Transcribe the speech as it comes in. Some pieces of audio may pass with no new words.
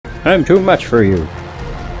I'm too much for you.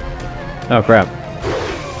 Oh crap.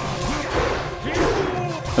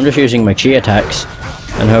 I'm just using my chi attacks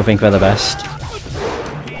and hoping for the best.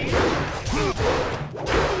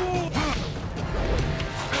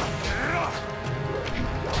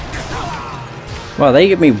 Wow, they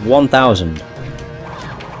give me 1,000.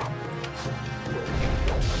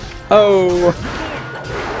 Oh!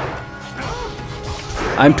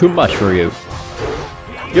 I'm too much for you.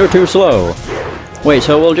 You're too slow. Wait,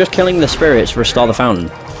 so will just killing the spirits restore the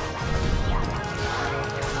fountain?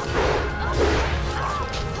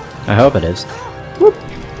 I hope it is. Whoop.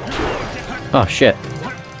 Oh shit.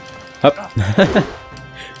 Hup.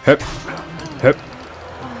 Hup. Hup.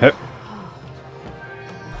 Hup.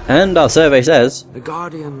 And our survey says... The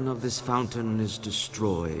guardian of this fountain is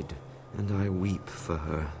destroyed, and I weep for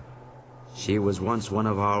her. She was once one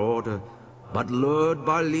of our order, but lured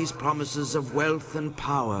by Li's promises of wealth and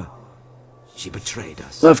power, she betrayed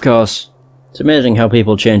us. Of course. It's amazing how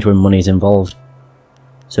people change when money's involved.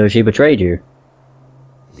 So she betrayed you.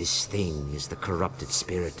 This thing is the corrupted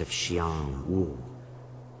spirit of Xiang Wu.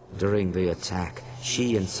 During the attack,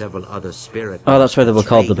 she and several other spirits... Oh, that's why they were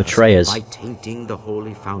called the Betrayers. ...by tainting the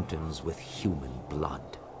holy fountains with human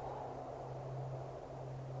blood.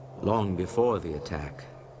 Long before the attack,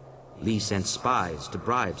 Li sent spies to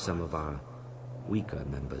bribe some of our weaker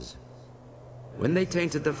members. When they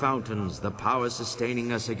tainted the fountains, the power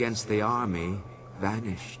sustaining us against the army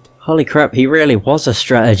vanished. Holy crap, he really was a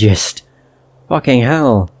strategist. Fucking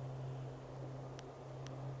hell.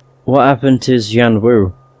 What happened to Xian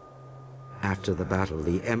Wu? After the battle,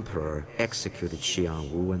 the Emperor executed Xiang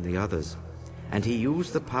Wu and the others, and he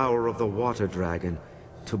used the power of the water dragon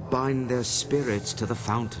to bind their spirits to the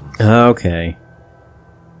fountains. Okay.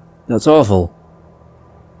 That's awful.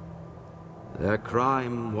 Their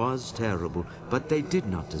crime was terrible, but they did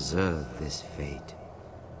not deserve this fate.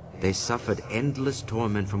 They suffered endless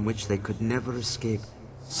torment from which they could never escape.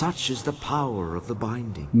 Such is the power of the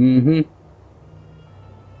binding. Mm-hmm.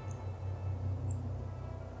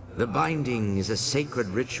 The binding is a sacred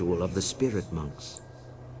ritual of the spirit monks.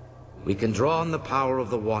 We can draw on the power of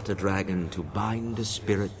the water dragon to bind a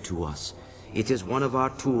spirit to us. It is one of our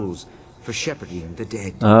tools for shepherding the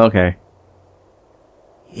dead. Oh, okay.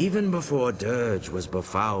 Even before Dirge was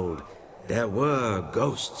befouled, there were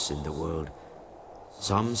ghosts in the world.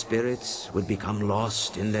 Some spirits would become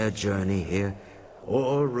lost in their journey here,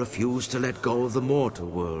 or refuse to let go of the mortal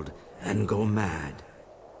world and go mad.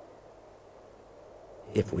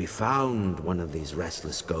 If we found one of these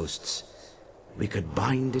restless ghosts, we could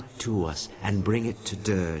bind it to us and bring it to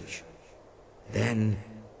Dirge. Then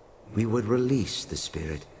we would release the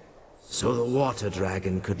spirit, so the water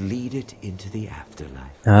dragon could lead it into the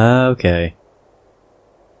afterlife. Ah, okay.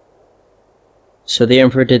 So the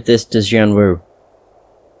Emperor did this to Xian Wu.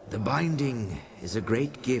 The binding is a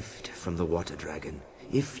great gift from the water dragon,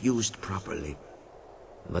 if used properly.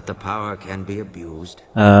 But the power can be abused.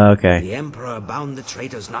 Okay. The Emperor bound the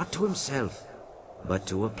traitors not to himself, but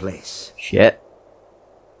to a place. Shit.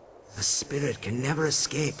 A spirit can never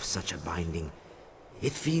escape such a binding.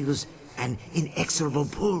 It feels an inexorable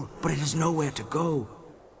pull, but it has nowhere to go.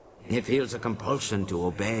 It feels a compulsion to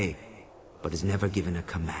obey, but is never given a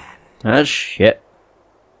command. That's shit.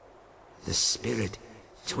 The spirit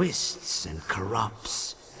twists and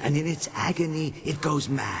corrupts, and in its agony it goes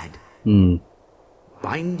mad.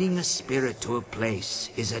 Binding a spirit to a place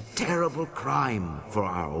is a terrible crime for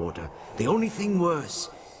our order. The only thing worse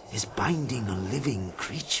is binding a living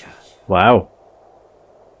creature. Wow.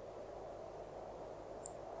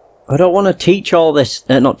 I don't want to teach all this...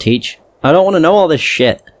 not teach. I don't want to know all this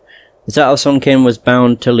shit. Is that how Sun King was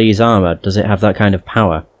bound to Li's armor? Does it have that kind of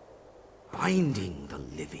power? Binding the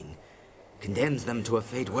living condemns them to a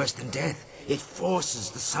fate worse than death. It forces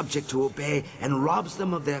the subject to obey and robs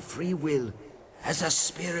them of their free will. As a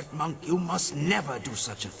spirit monk, you must never do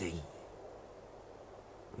such a thing.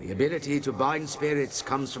 The ability to bind spirits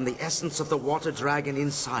comes from the essence of the water dragon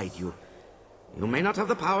inside you. You may not have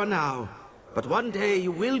the power now, but one day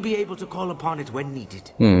you will be able to call upon it when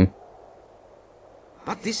needed.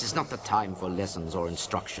 But this is not the time for lessons or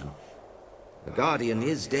instruction. The Guardian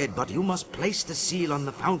is dead, but you must place the seal on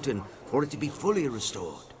the fountain for it to be fully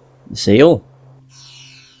restored. Seal?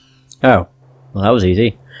 Oh. Well, that was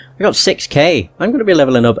easy. I got 6k. I'm going to be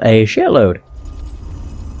leveling up a shitload.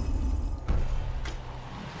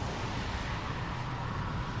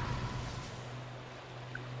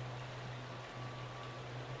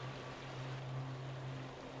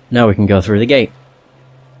 Now we can go through the gate.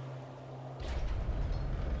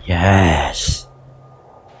 Yes.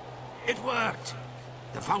 It worked.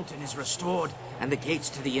 The fountain is restored, and the gates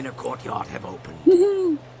to the inner courtyard have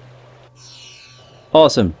opened.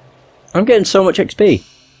 Awesome. I'm getting so much XP.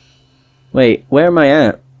 Wait, where am I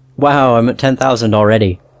at? Wow, I'm at 10,000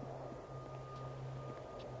 already.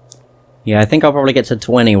 Yeah, I think I'll probably get to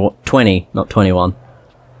 20, not 21,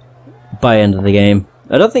 by end of the game.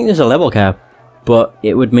 I don't think there's a level cap, but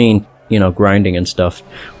it would mean, you know, grinding and stuff,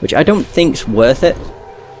 which I don't think's worth it.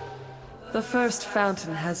 The first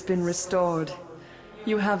fountain has been restored.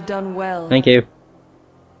 You have done well. Thank you.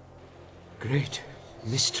 Great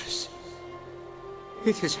mistress.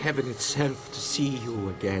 It is heaven itself to see you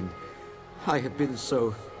again. I have been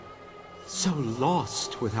so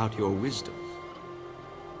lost without your wisdom.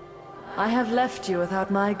 I have left you without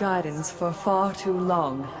my guidance for far too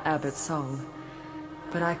long, Abbot Song.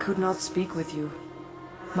 But I could not speak with you.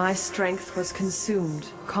 My strength was consumed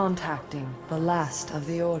contacting the last of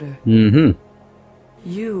the Order. Mm-hmm.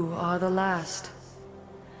 You are the last.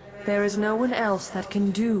 There is no one else that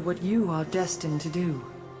can do what you are destined to do.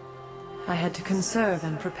 I had to conserve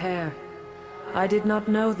and prepare. I did not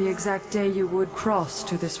know the exact day you would cross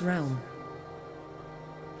to this realm.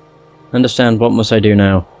 Understand, what must I do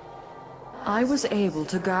now? I was able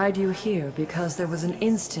to guide you here because there was an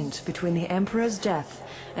instant between the Emperor's death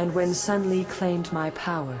and when Sun Li claimed my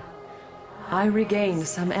power. I regained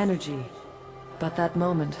some energy, but that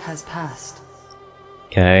moment has passed.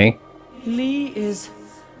 Okay. Li is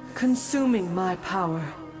consuming my power,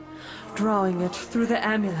 drawing it through the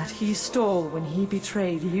amulet he stole when he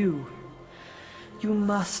betrayed you. You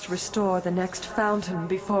must restore the next fountain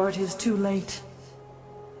before it is too late.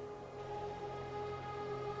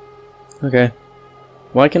 Okay.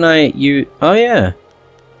 Why can I oh yeah.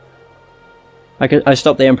 I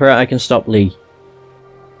stopped the Emperor, I can stop Li.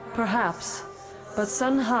 Perhaps, but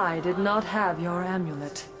Sun Hai did not have your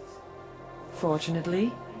amulet.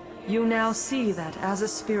 Fortunately, you now see that as a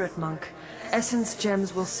spirit monk, essence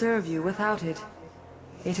gems will serve you without it.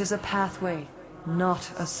 It is a pathway,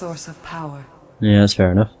 not a source of power. Yeah, that's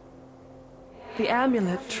fair enough. The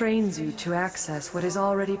amulet trains you to access what is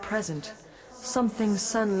already present, something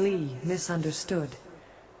Sun Li misunderstood.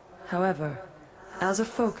 However, as a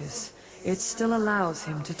focus, it still allows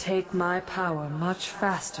him to take my power much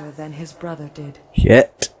faster than his brother did.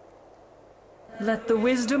 Shit. Let the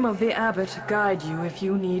wisdom of the abbot guide you if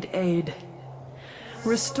you need aid.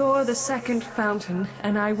 Restore the second fountain,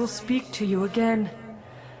 and I will speak to you again,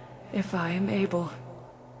 if I am able.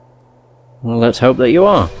 Well, let's hope that you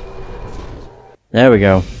are. There we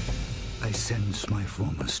go. I sense my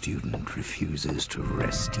former student refuses to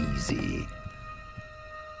rest easy.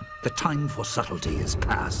 The time for subtlety is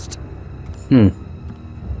past.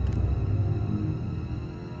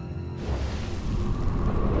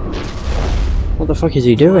 What the fuck is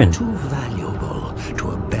he doing? Too valuable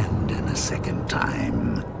to abandon a second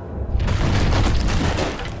time.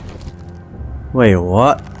 Wait,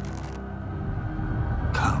 what?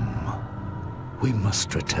 Come. We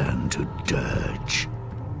must return to Dirge.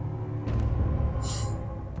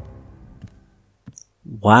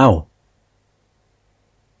 Wow.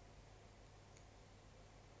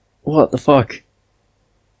 What the fuck?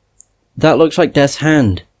 That looks like Death's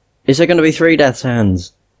Hand. Is there going to be 3 Death's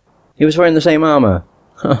Hands? He was wearing the same armor.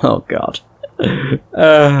 Oh god.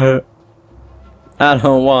 I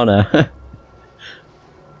don't wanna.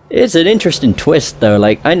 It's an interesting twist though,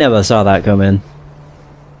 like, I never saw that coming.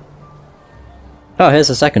 Oh, here's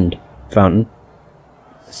a second fountain.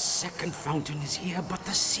 The second fountain is here, but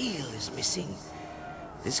the seal is missing.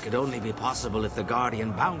 This could only be possible if the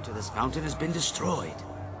guardian bound to this fountain has been destroyed.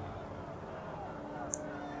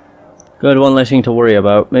 Good, one less thing to worry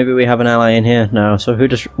about. Maybe we have an ally in here now. So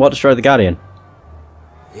what destroyed the guardian?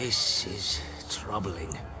 This is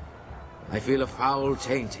troubling. I feel a foul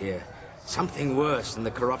taint here. Something worse than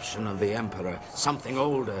the corruption of the Emperor. Something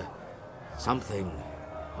older. Something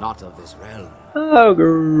not of this realm. Oh,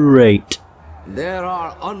 great. There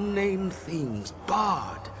are unnamed things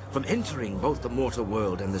barred from entering both the mortal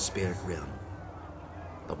world and the spirit realm.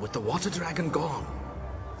 But with the water dragon gone,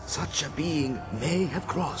 such a being may have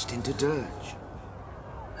crossed into Dirge.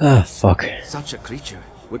 Ah, fuck. Such a creature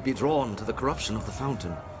would be drawn to the corruption of the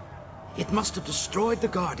fountain. It must have destroyed the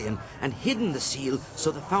guardian and hidden the seal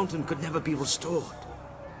so the fountain could never be restored.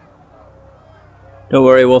 Don't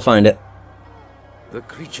worry, we'll find it. The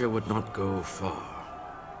creature would not go far.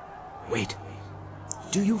 Wait.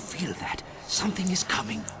 Do you feel that? Something is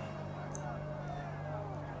coming.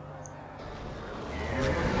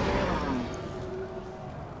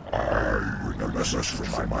 I bring a message from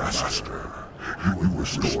my master. You will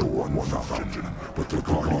restore one fountain, but the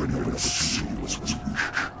guardian of the seal was weak.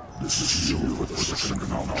 The seal for the second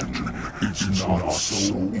fountain is not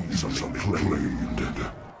so easily claimed.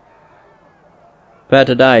 Prepare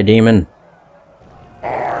to die, demon.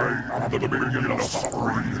 the beginning of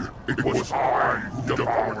suffering. It was I who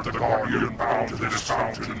devoured the guardian bound to this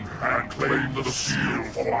fountain and claimed the seal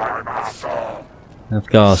for my master. Of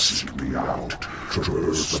course. Seek me out,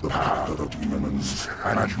 traverse the path of the demons,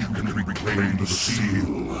 and you can reclaim the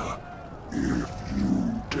seal. If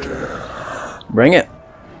you dare. Bring it.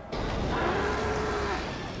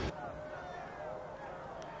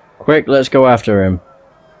 Quick, let's go after him.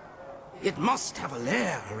 It must have a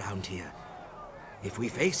lair around here. If we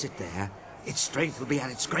face it there, its strength will be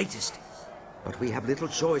at its greatest. But we have little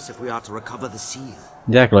choice if we are to recover the seal.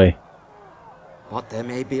 Exactly. But there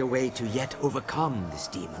may be a way to yet overcome this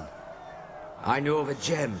demon. I know of a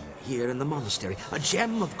gem here in the monastery, a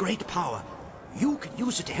gem of great power. You can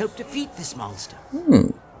use it to help defeat this monster.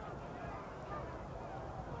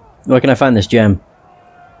 Where can I find this gem?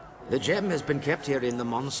 The gem has been kept here in the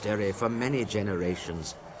monastery for many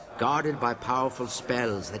generations, guarded by powerful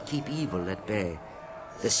spells that keep evil at bay.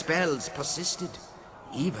 The spells persisted,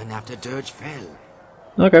 even after Dirge fell.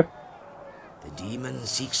 Okay. The demon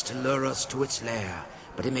seeks to lure us to its lair,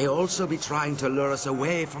 but it may also be trying to lure us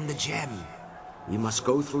away from the gem. We must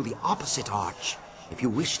go through the opposite arch if you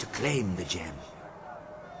wish to claim the gem.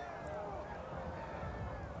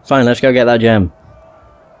 Fine, let's go get that gem.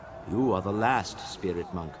 You are the last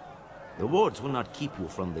spirit monk. The wards will not keep you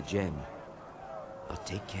from the gem. But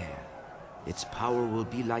take care. Its power will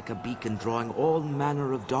be like a beacon drawing all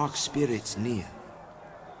manner of dark spirits near.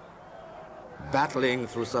 Battling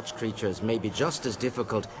through such creatures may be just as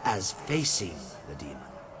difficult as facing the demon.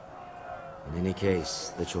 In any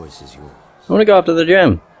case, the choice is yours. I want to go after the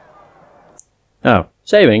gem. Oh,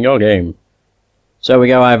 saving your game. So we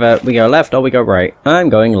go left or we go right. I'm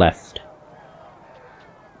going left.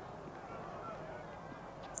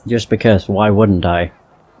 Just because, why wouldn't I?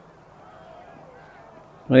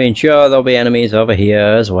 I mean, sure, there'll be enemies over here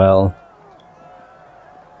as well.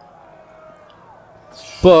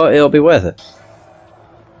 But it'll be worth it.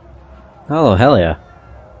 Oh, hell yeah.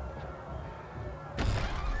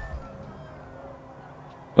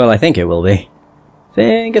 Well, I think it will be.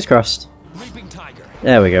 Fingers crossed.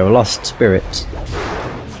 There we go, lost spirits.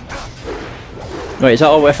 Wait, is that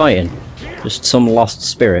all we're fighting? Just some lost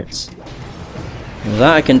spirits.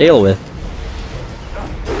 That I can deal with.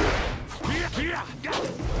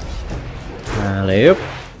 Alley-oop.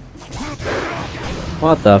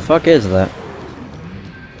 What the fuck is that?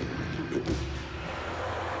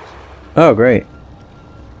 Oh, great.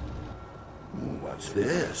 What's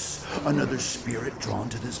this? Another spirit drawn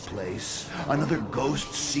to this place? Another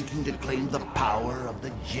ghost seeking to claim the power of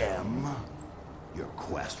the gem? Your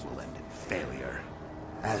quest will end in failure,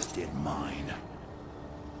 as did mine.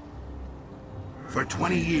 For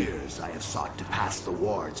 20 years, I have sought to pass the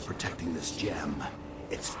wards protecting this gem.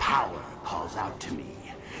 Its power calls out to me,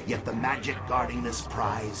 yet the magic guarding this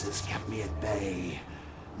prize has kept me at bay.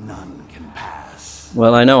 None can pass.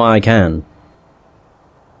 Well, I know I can.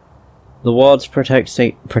 The wards protect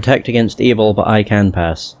against evil, but I can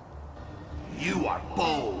pass. You are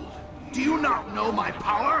bold. Do you not know my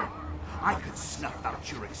power? I could snuff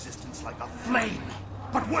out your existence like a flame.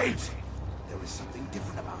 But wait! There is something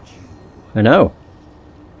different about you. I know.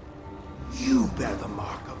 You bear the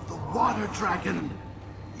mark of the water dragon.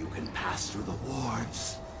 You can pass through the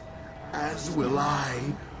wards. As will I,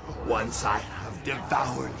 once I have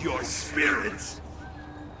devoured your spirits.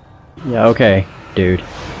 Yeah, okay, dude.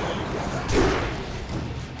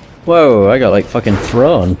 Whoa, I got like fucking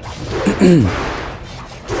thrown.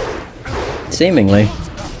 Seemingly.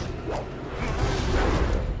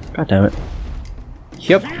 God damn it.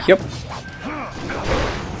 Yup, yup.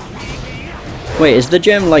 Wait, is the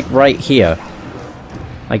gem like right here?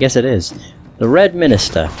 I guess it is. The Red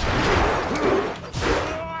Minister.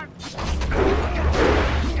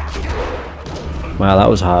 Wow, that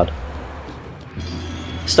was hard.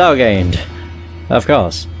 Star gained. Of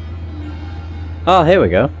course. Oh, here we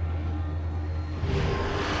go.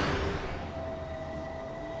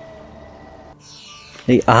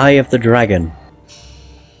 The Eye of the Dragon.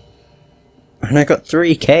 And I got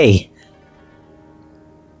 3k.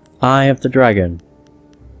 Eye of the Dragon.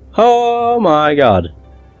 Oh my god.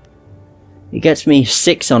 It gets me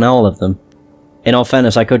 6 on all of them. In all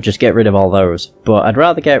fairness, I could just get rid of all those. But I'd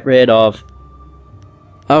rather get rid of...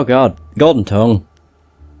 Oh god. Golden Tongue.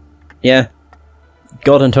 Yeah.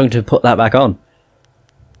 Golden Tongue to put that back on.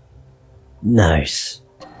 Nice.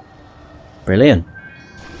 Brilliant.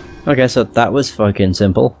 Okay, so that was fucking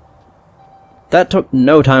simple. That took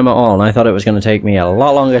no time at all, and I thought it was going to take me a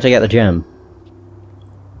lot longer to get the gem.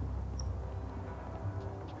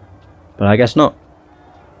 But I guess not.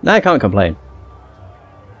 I can't complain.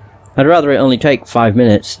 I'd rather it only take 5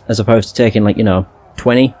 minutes, as opposed to taking, like, you know,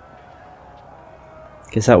 20.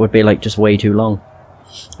 Because that would be like just way too long.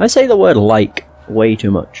 I say the word like way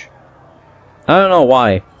too much. I don't know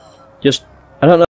why. Just, I don't know.